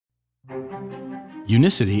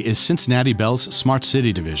UniCity is Cincinnati Bell's smart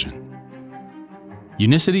city division.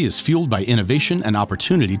 UniCity is fueled by innovation and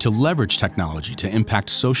opportunity to leverage technology to impact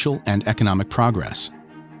social and economic progress.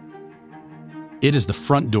 It is the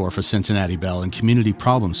front door for Cincinnati Bell in community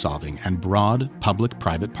problem solving and broad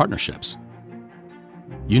public-private partnerships.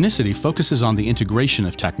 UniCity focuses on the integration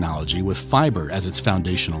of technology with fiber as its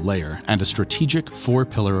foundational layer and a strategic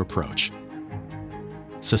four-pillar approach.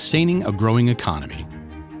 Sustaining a growing economy,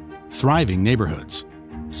 thriving neighborhoods,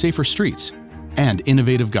 safer streets, and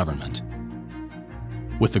innovative government,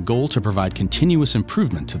 with the goal to provide continuous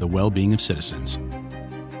improvement to the well-being of citizens.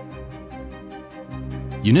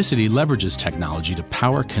 UniCity leverages technology to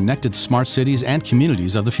power connected smart cities and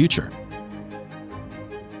communities of the future.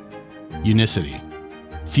 UniCity,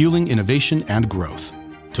 fueling innovation and growth.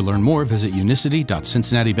 To learn more, visit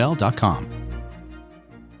unicity.cincinnatibell.com.